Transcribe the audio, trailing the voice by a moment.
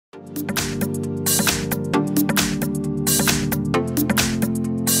Hi,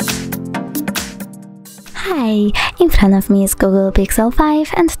 in front of me is Google Pixel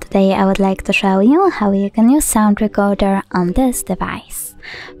 5 and today I would like to show you how you can use Sound Recorder on this device.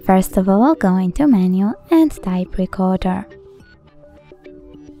 First of all, go into Menu and type Recorder.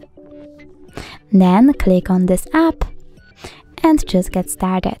 Then click on this app and just get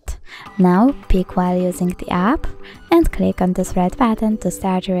started. Now pick while using the app and click on this red button to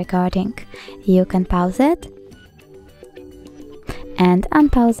start the recording. You can pause it and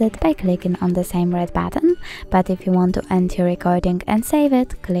unpause it by clicking on the same red button, but if you want to end your recording and save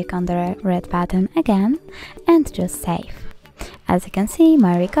it, click on the red button again and just save. As you can see,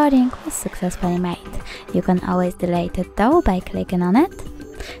 my recording was successfully made. You can always delete it though by clicking on it,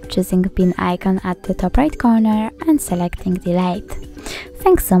 choosing pin icon at the top right corner and selecting delete.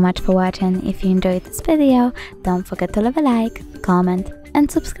 Thanks so much for watching. If you enjoyed this video, don't forget to leave a like, comment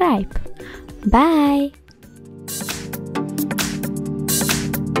and subscribe. Bye!